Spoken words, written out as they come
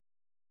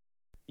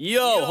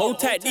Yo, hold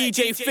tight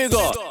DJ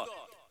Figa.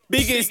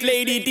 Biggest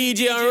lady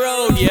DJ on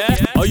road, yeah?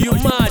 Are you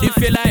mad if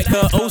you like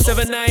her?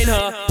 079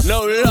 her,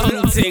 no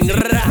long thing,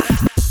 rah.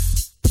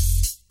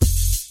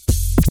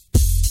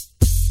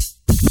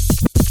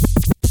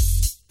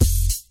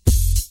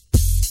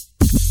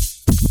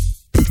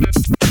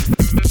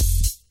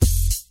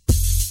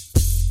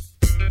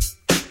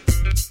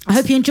 I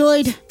hope you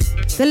enjoyed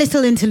the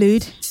little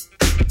interlude.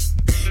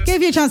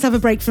 Gave you a chance to have a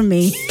break from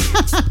me.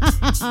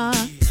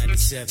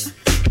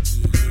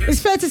 It's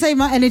fair to say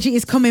my energy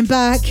is coming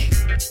back.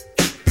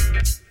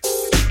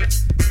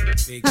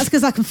 That's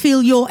because I can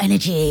feel your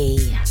energy.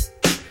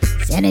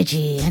 It's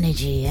energy.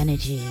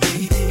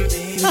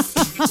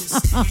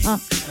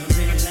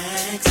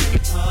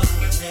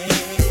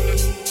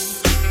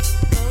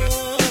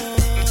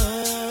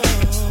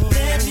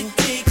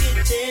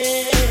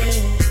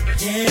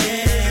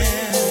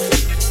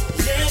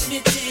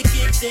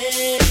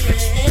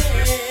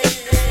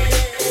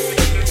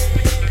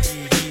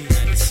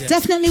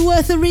 Definitely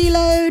worth a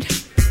reload.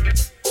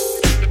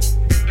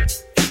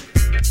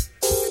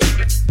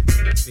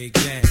 Big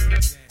Bang.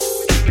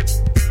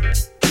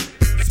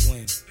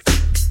 Swing.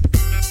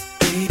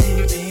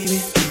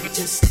 Baby,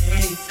 just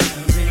stay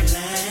and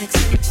relax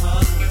and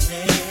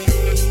party.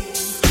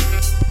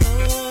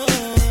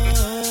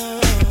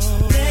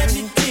 Let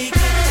me take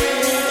it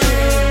there.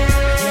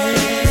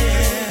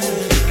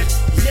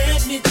 Let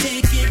me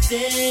take it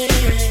there.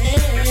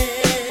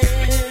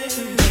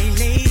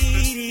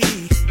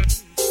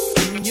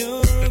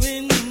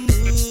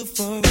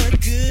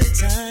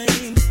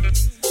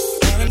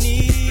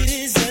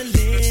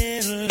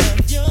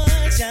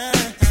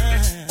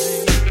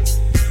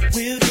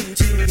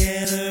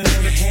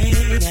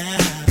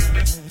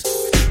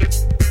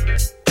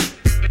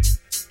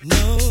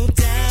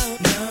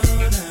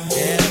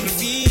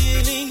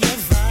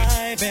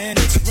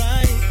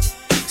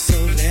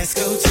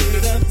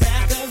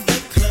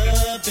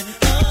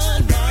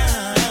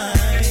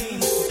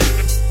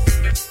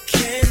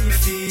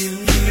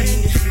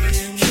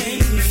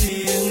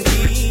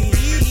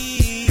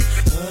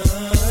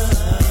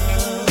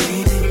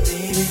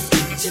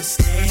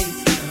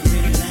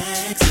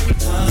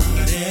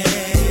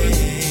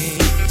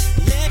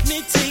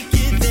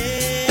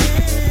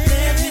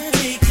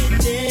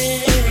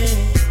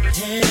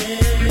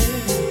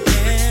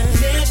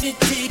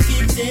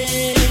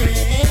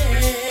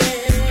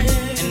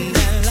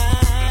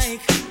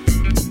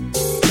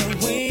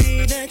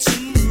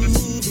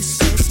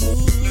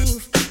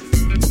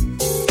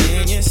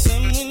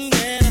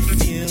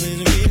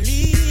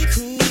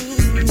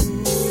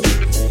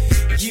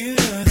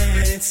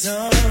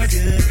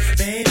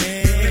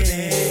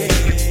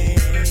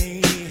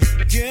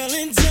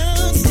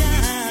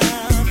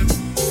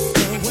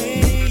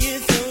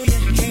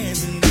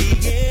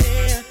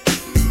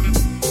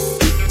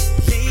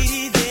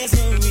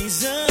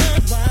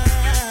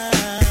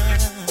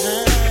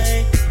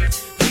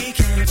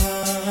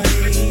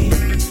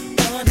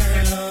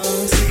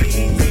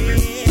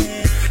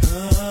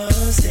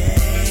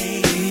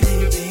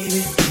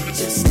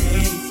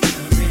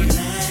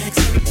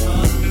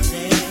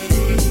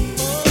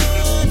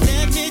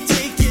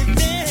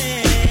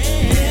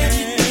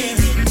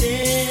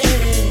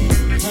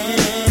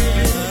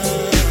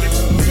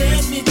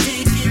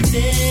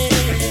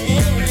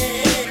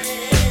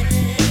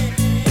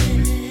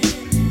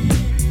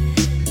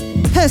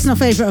 Personal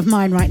favourite of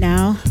mine right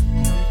now.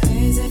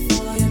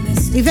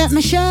 Yvette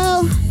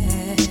Michelle.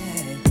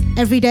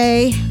 Every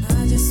day.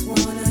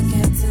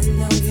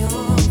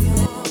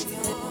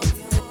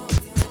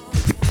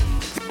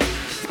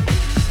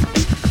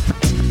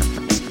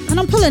 And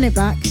I'm pulling it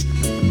back.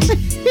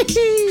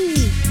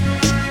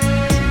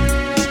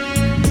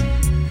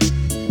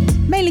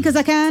 Mainly because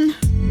I can.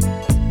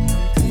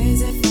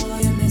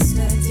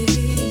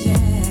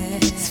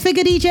 It's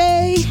Figa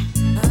DJ.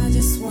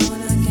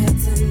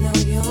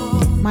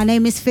 My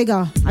name is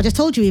Figa. I just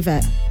told you,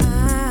 Yvette.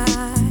 I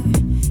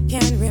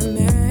can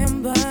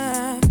remember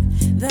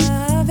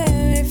the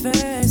very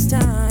first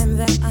time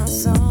that I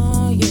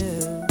saw you.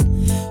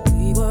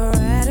 We were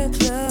at a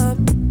club,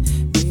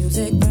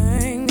 music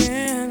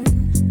banging.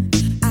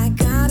 I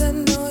gotta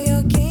know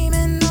your game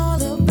and all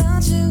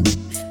about you.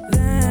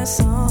 That's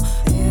all.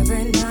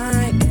 Every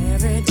night,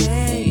 every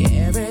day,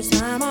 every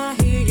time I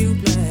hear you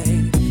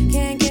play.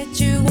 Can't get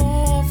you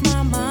off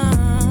my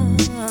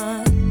mind.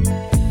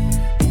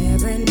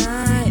 Every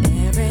night,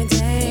 every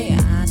day,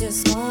 I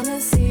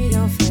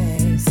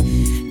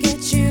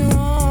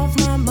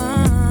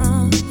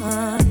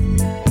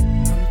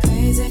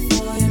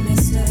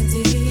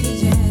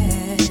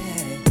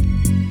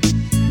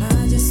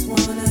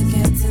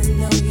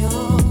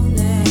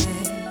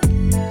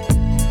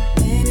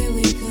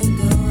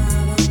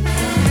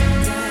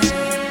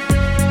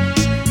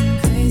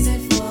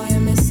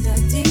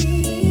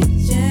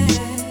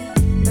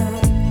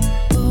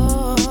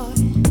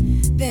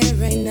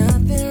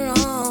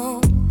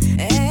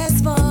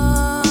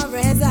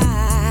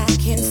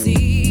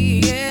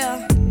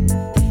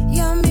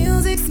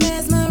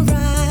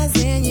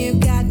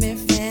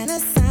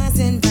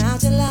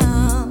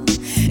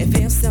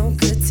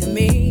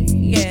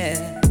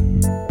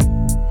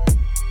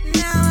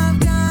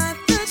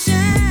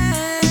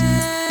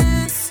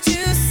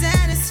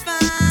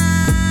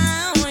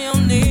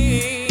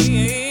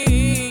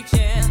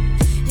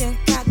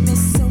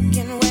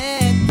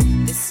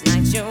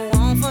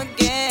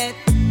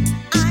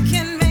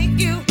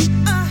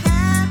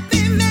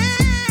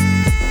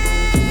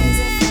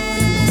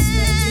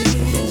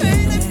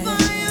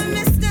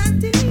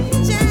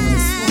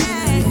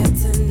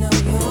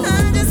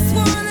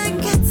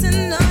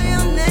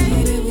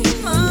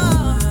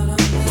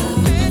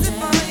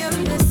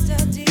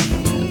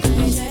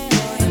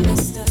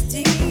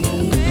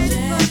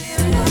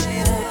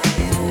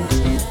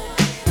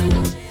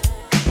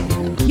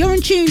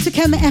to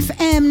Kemet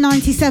FM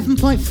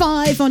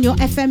 97.5 on your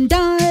FM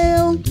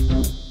dial.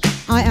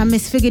 I am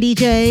Miss Figa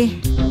DJ,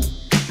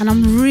 and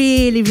I'm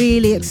really,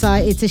 really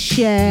excited to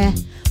share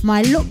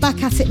my look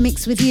back at it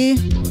mix with you.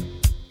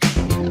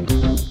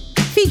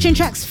 Featuring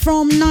tracks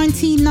from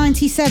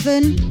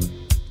 1997.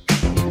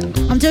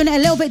 I'm doing it a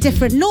little bit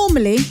different.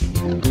 Normally,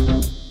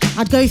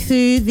 I'd go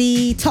through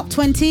the top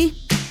 20,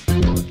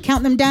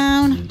 count them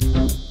down,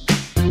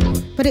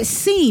 but it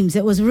seems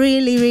it was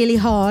really, really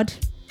hard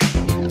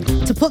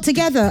to put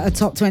together a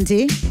top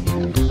 20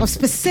 of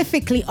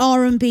specifically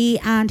R&B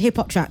and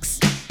hip-hop tracks.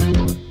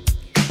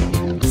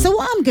 So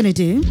what I'm gonna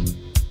do,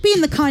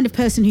 being the kind of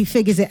person who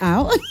figures it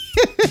out,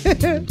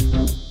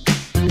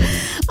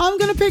 I'm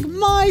gonna pick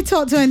my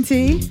top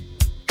 20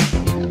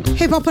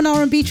 hip-hop and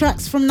R&B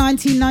tracks from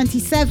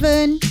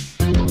 1997.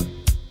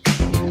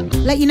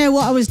 Let you know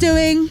what I was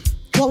doing,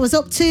 what I was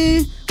up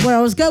to, where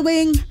I was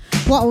going,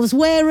 what I was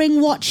wearing,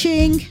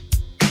 watching,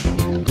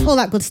 all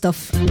that good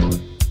stuff.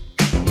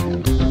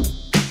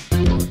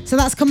 So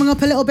that's coming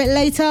up a little bit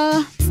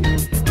later.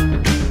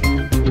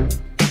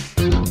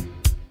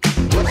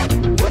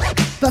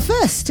 But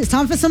first, it's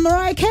time for some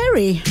Mariah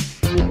Carey.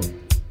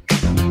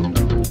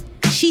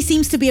 She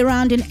seems to be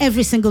around in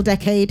every single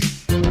decade.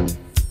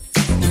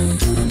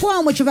 Go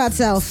on with your bad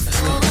self.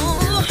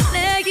 Oh,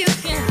 there you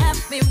can have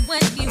me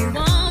when you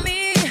want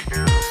me.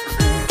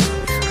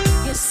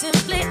 You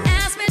simply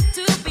ask me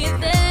to be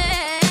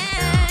there.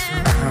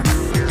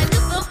 And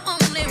you're the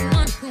only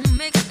one who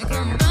makes me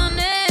come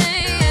running.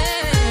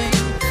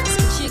 So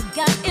what you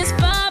got is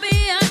far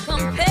beyond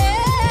compare.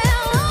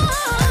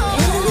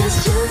 And it's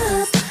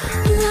just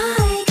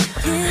like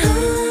honey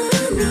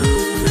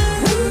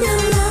when your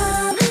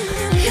love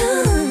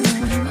comes.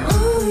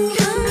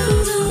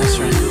 That's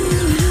right.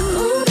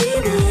 Oh,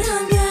 baby, I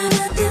got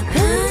a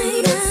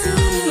dependency.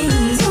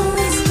 It's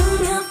always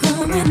coming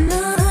from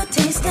another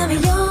taste of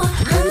your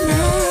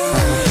honey.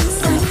 It's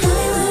like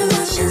honey when it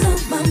washes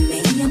over me.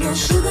 And your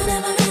sugar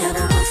never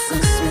was so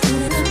sweet.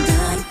 And I'm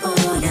dying for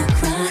you,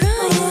 crying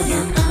for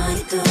you, I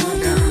adore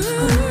you.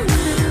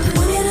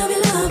 Wanted to be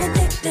love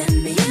addicted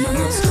me.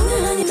 I'm stronger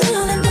than you,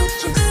 darling, don't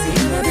you see?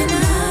 Every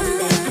night and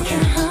day, I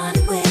can't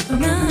hardly wait for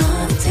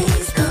another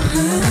taste of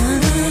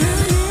honey.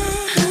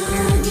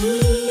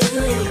 Honey,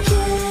 I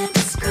can't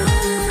describe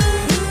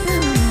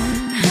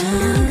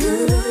how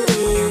good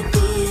it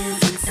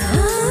feels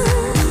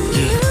inside.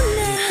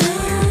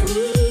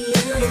 Honey,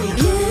 I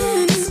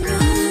can't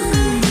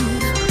describe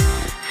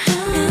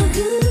how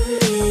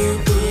good it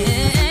feels.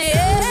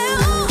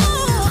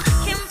 Oh, I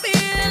can be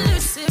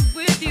elusive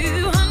with you,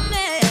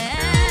 honey.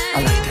 I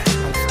like that.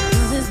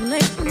 'Cause it's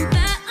late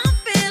that I'm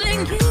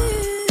feeling you.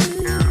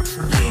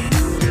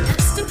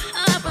 It's too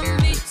hard for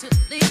me to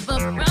leave a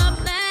problem.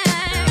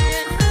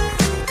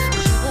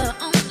 You're the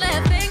only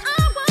thing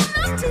I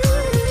wanna do.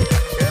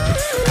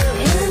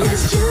 And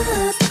it's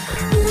just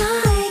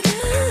like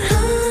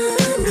honey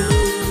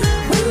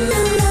when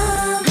your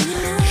love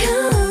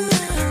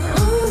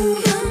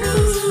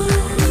comes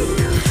over me.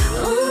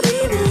 Oh,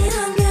 baby,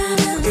 I got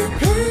a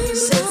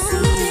dependency.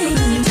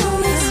 It's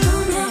always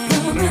coming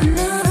from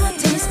another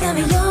taste of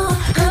your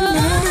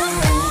honey.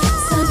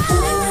 So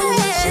honey when it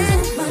washes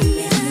over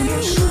me.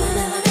 Your sugar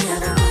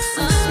never was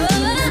so sweet.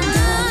 And I'm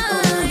dying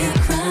for you,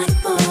 crying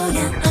for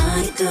you, I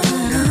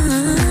adore you.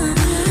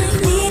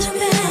 Need you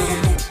back,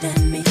 addicted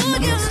me. Oh,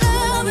 your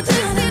love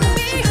addicted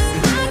me.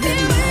 Every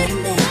night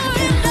and day, I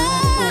can't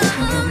hardly wait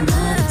for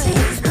another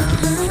taste of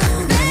honey.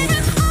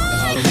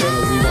 All the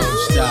world, we won't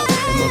stop.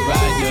 I'm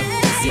Mariah,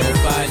 you're on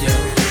fire.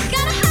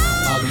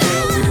 All the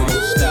world, we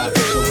won't stop.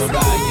 So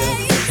Mariah,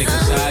 take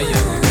us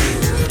higher.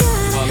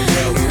 All the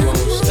world, we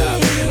won't stop.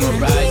 I'm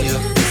Mariah,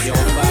 you're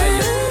on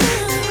fire.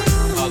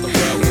 All the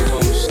world, we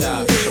won't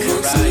stop. So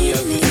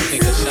Mariah,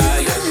 take us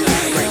higher,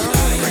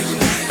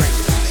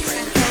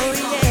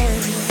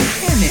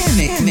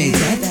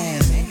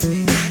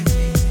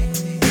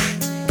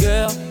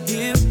 Girl,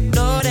 you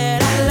know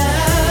that I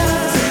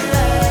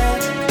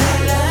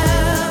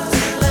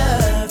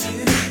love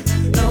you.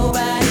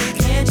 Nobody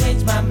can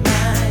change my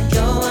mind.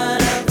 You're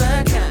one of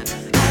a kind.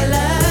 I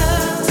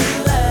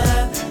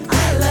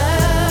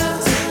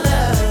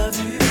love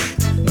you.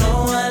 No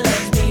one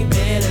loves me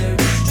better,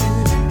 it's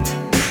true.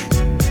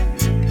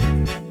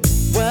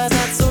 Was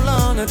not so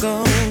long ago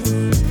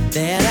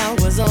that I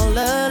was all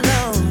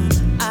alone.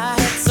 I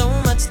had so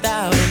much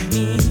doubt in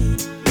me.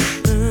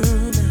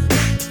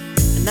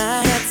 And I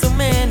had so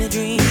many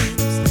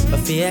dreams, but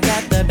fear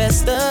got the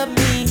best of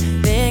me.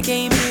 Then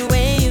came you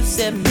and you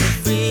set me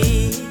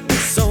free.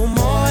 So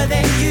more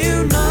than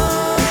you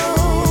know,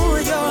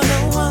 you're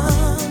the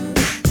one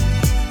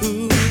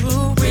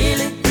who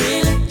really,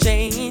 really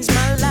changed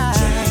my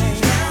life.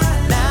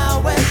 Now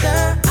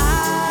whether I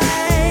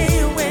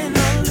win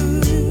or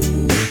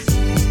lose,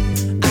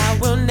 I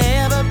will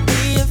never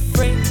be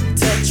afraid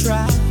to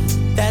try.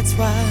 That's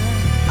why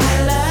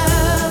I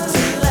love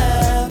you.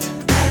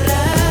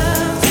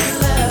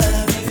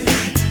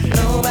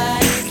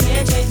 Nobody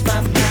can change my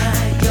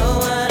mind. You're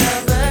one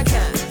of a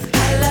kind.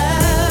 I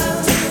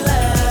love you.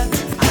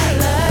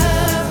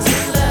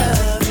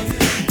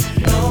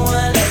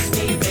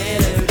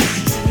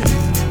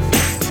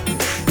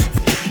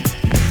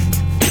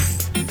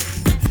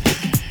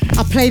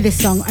 play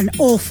this song an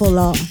awful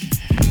lot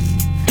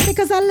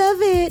because I love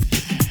it.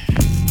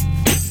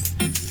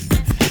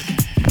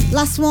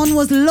 Last one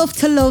was Love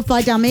to Love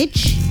by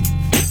Damage.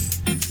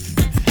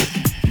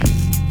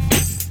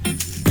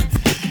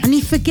 And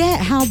you forget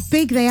how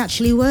big they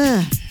actually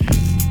were.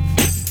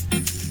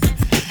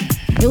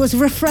 It was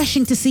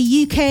refreshing to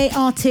see UK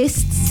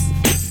artists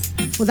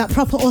with that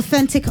proper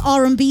authentic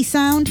R&B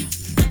sound,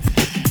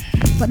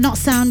 but not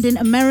sounding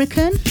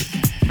American,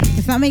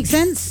 if that makes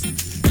sense.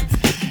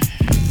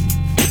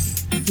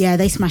 Yeah,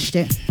 they smashed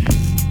it.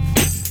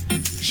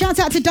 Shout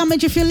out to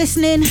Damage if you're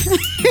listening.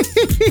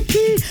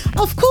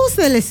 Of course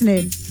they're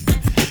listening.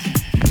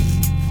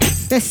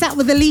 They're sat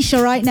with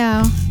Alicia right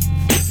now.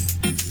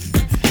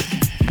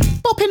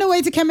 Bopping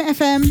away to Kemet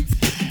FM.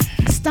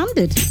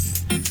 Standard.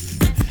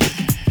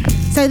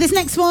 So this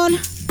next one,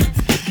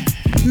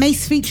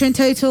 Mace featuring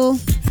Total.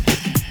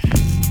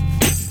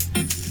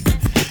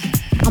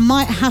 I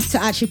might have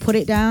to actually put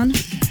it down.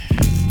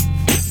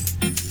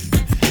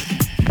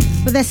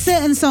 But there's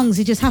certain songs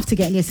you just have to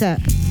get in your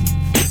set.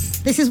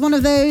 This is one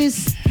of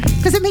those,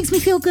 because it makes me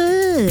feel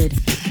good.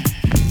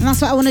 And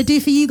that's what I want to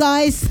do for you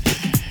guys.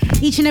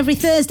 Each and every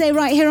Thursday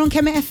right here on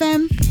Kemet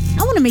FM.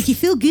 I want to make you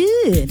feel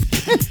good.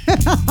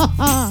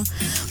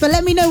 But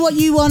let me know what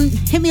you want.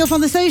 Hit me up on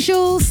the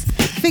socials.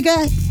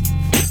 Figa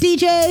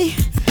DJ.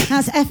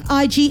 That's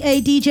Figa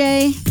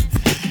DJ.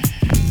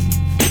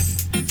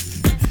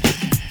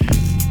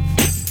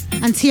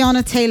 And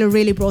Tiana Taylor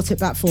really brought it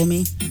back for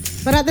me.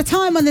 But at the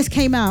time when this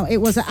came out,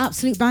 it was an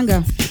absolute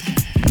banger.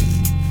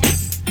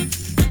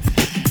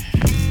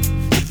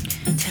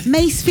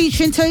 Mace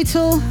featuring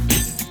Total.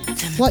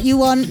 What you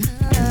want?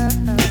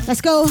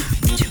 Let's go.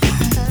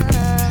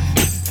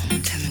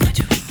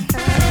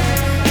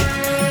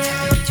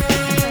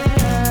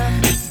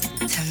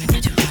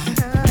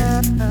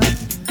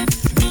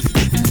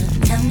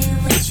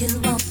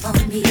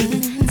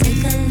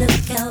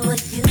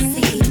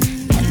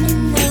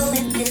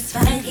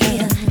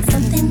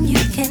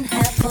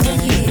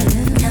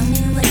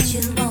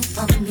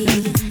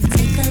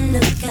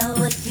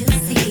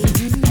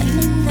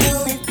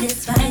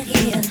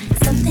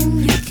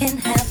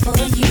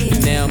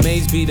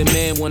 Be the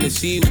man, wanna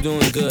see you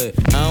doing good.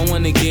 I don't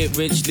wanna get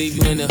rich, leave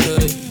you in the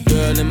hood.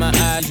 Girl, in my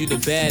eyes, you the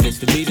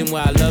baddest. The reason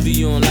why I love you,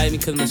 you don't like me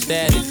cause my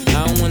status.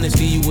 I don't wanna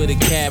see you with a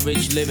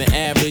carriage, living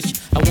average.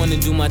 I wanna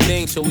do my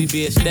thing so we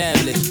be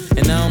established.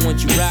 And I don't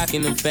want you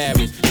rocking them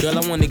fabrics. Girl,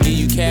 I wanna give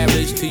you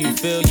carriage till you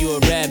feel you a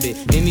rabbit.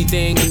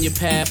 Anything in your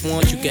path,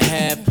 want you can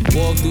have.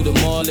 Walk through the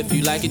mall, if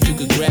you like it, you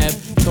could grab.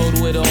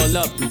 Total it all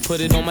up and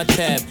put it on my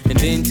tab. And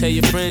then tell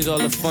your friends all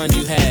the fun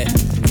you had.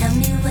 Tell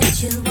me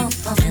what you want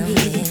from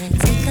me.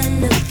 Take a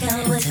look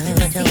at what you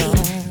see.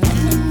 Let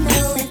me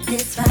know if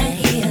this right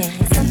here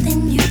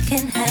something you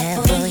can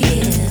have for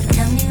you.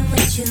 Tell me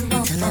what you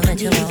want from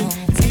me.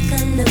 Take a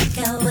look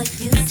at what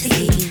you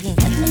see.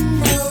 Let me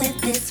know if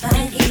this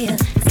right here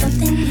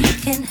something you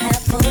can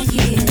have for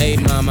you. Hey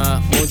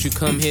mama, won't you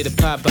come here to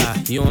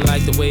Popeye? You don't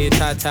like the way your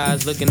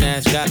tatas looking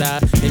ass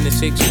gata. In the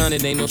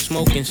 600 ain't no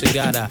smoking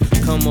cigada.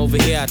 Come over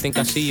here, I think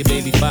I see your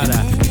baby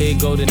father. Here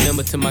go the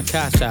number to my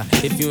casa.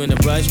 If you in a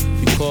rush,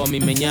 you call me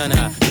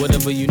mañana.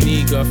 Whatever you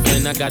need,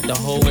 girlfriend, I got the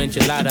whole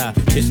enchilada.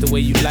 Just the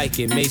way you like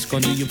it, Mace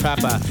gon' do you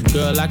proper.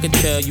 Girl, I could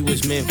tell you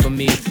was meant for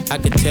me. I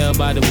could tell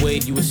by the way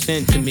you was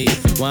sent to me.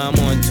 While I'm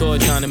on tour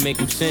trying to make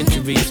them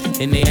centuries.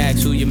 And they ask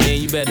who you man,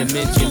 you better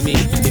mention me.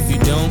 If you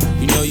don't,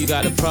 you know you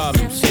got a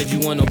problem. Said you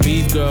want no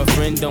beef,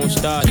 girlfriend, don't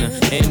start now.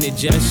 And it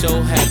just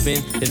so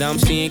happened that I'm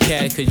seeing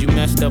cat cause you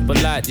messed up a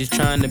lot just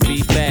trying to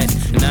be fast.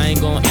 And I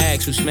ain't gon'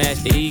 ask who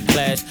smashed the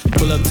E-class.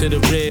 Pull up to the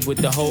rib with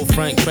the whole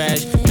front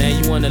crash. Now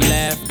you wanna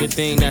laugh, good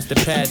thing that's the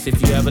past.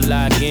 If you ever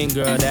lie again,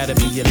 girl, that'll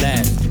be your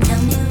last.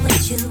 Tell me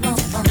what you want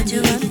from me.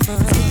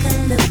 Take a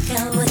look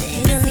at what you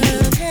see. Let me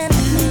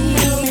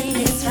know if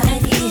it's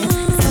right here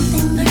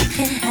something you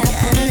can have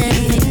for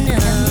you.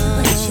 Tell me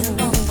what you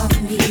want from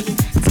me.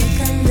 Take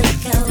a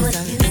look at what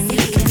you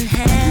see. Let me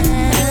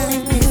know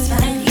if it's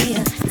right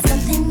here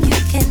something you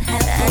can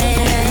have for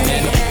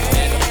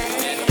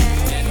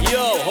you.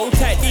 Yo, hold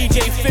tight, DJ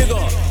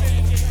Figa.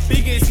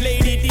 Biggest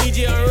lady DJ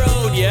on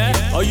road, yeah?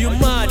 Are you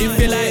mad if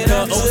you like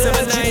her?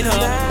 079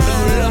 her.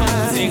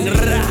 Sing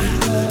rah.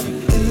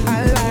 I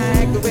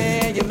like the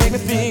way you make me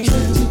feel.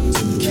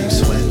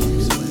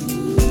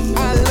 I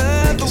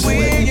love the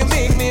way you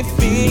make me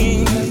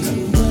feel.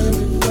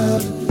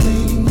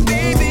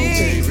 Baby,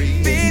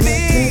 baby.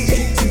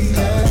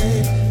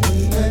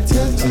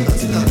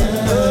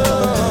 Oh.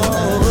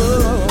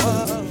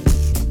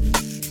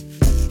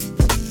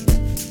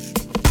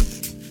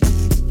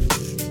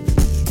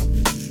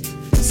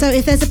 So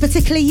if there's a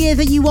particular year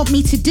that you want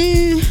me to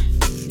do,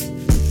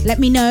 let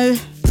me know.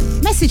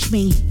 Message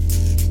me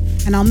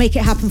and I'll make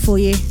it happen for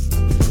you.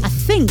 I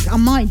think I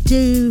might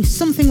do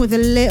something with a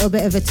little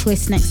bit of a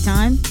twist next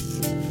time.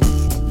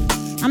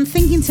 I'm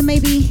thinking to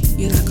maybe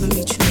do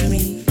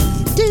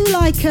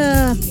like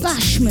a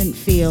bashment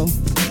feel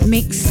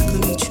mix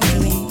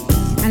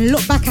and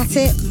look back at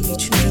it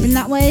in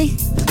that way.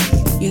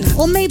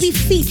 Or maybe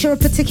feature a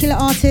particular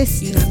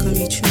artist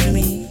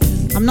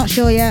I'm not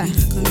sure yet.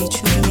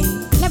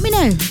 Let me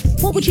know.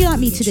 What would you like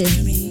me to do?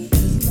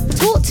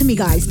 Talk to me,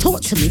 guys.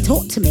 Talk to me.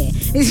 Talk to me.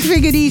 It's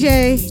Figa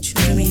DJ.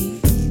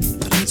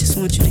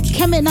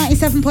 Kemet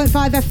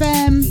 97.5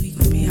 FM.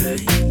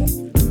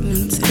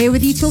 Here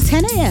with you till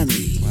 10 a.m.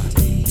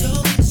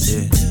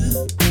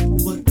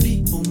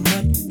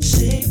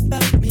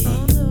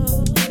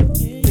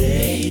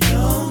 They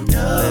don't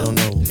know.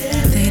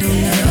 They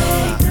don't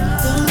know.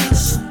 Don't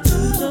listen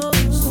to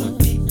what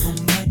people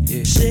might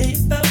say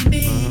about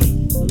me.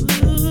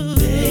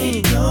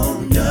 They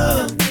don't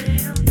know.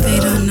 They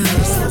don't know.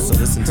 So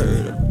listen to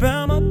it.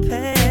 About my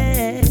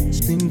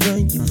past, things I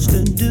used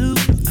to do,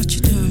 What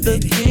you doing, the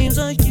baby? games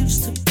I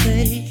used to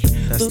play,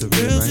 That's the the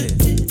rhythm girls right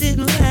that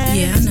didn't last.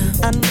 Yeah, I know.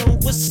 I know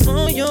what's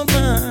on your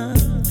mind.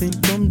 Think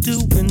I'm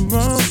doing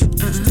wrong.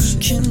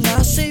 Can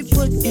I say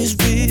what is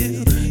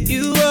real?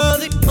 You are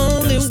the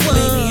only one.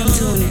 Baby, I'm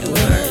doing it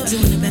word,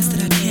 doing the best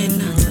that I can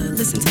not to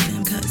listen to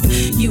them, cause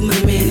you my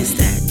man. It's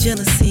that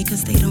jealousy,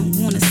 cause they don't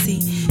wanna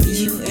see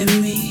you and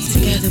me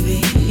together,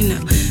 baby. You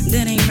know,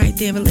 that ain't right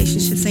there.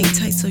 Relationships ain't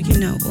tight, so you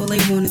know, all they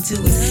wanna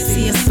do is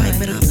see us fight,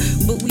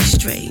 but we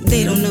straight.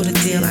 They don't know the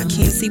deal. I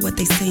can't see what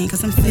they saying,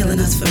 cause I'm feeling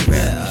us for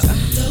real.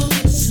 Don't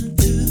listen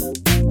to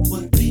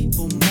what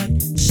people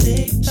might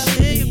say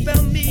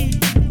about me.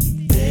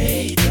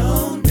 They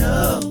don't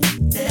know.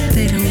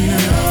 They don't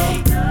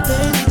know.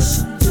 They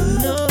listen to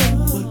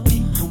what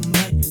people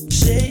might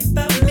say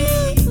about me.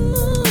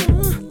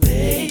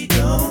 They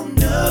don't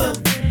know.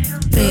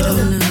 They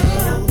don't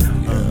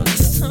know.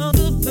 Let's talk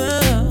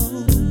about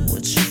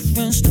what your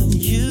friends told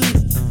you.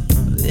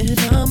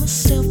 That I'm a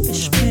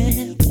selfish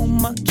man. Want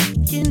my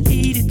cake and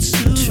eat it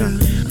too.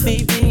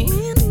 Maybe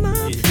in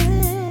my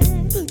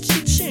past, but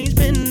you changed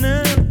me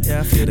now.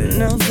 Yeah, I feel that.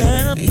 Now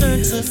that I've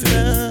learned to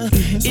love,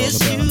 it's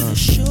you that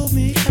show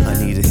me how.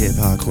 I need a hip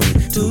hop queen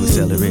to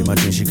accelerate my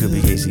dream. She could be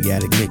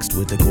Asiatic mixed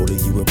with a quarter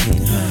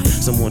European.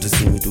 Someone to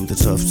see me through the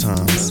tough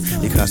times.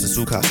 Ikasa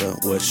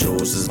Sukasa, what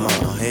shows is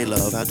mine. Hey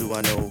love, how do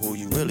I know who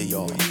you really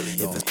are?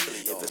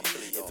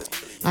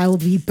 I will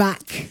be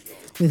back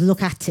with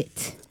Look At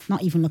It.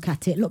 Not even look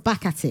at it. Look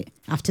back at it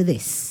after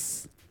this.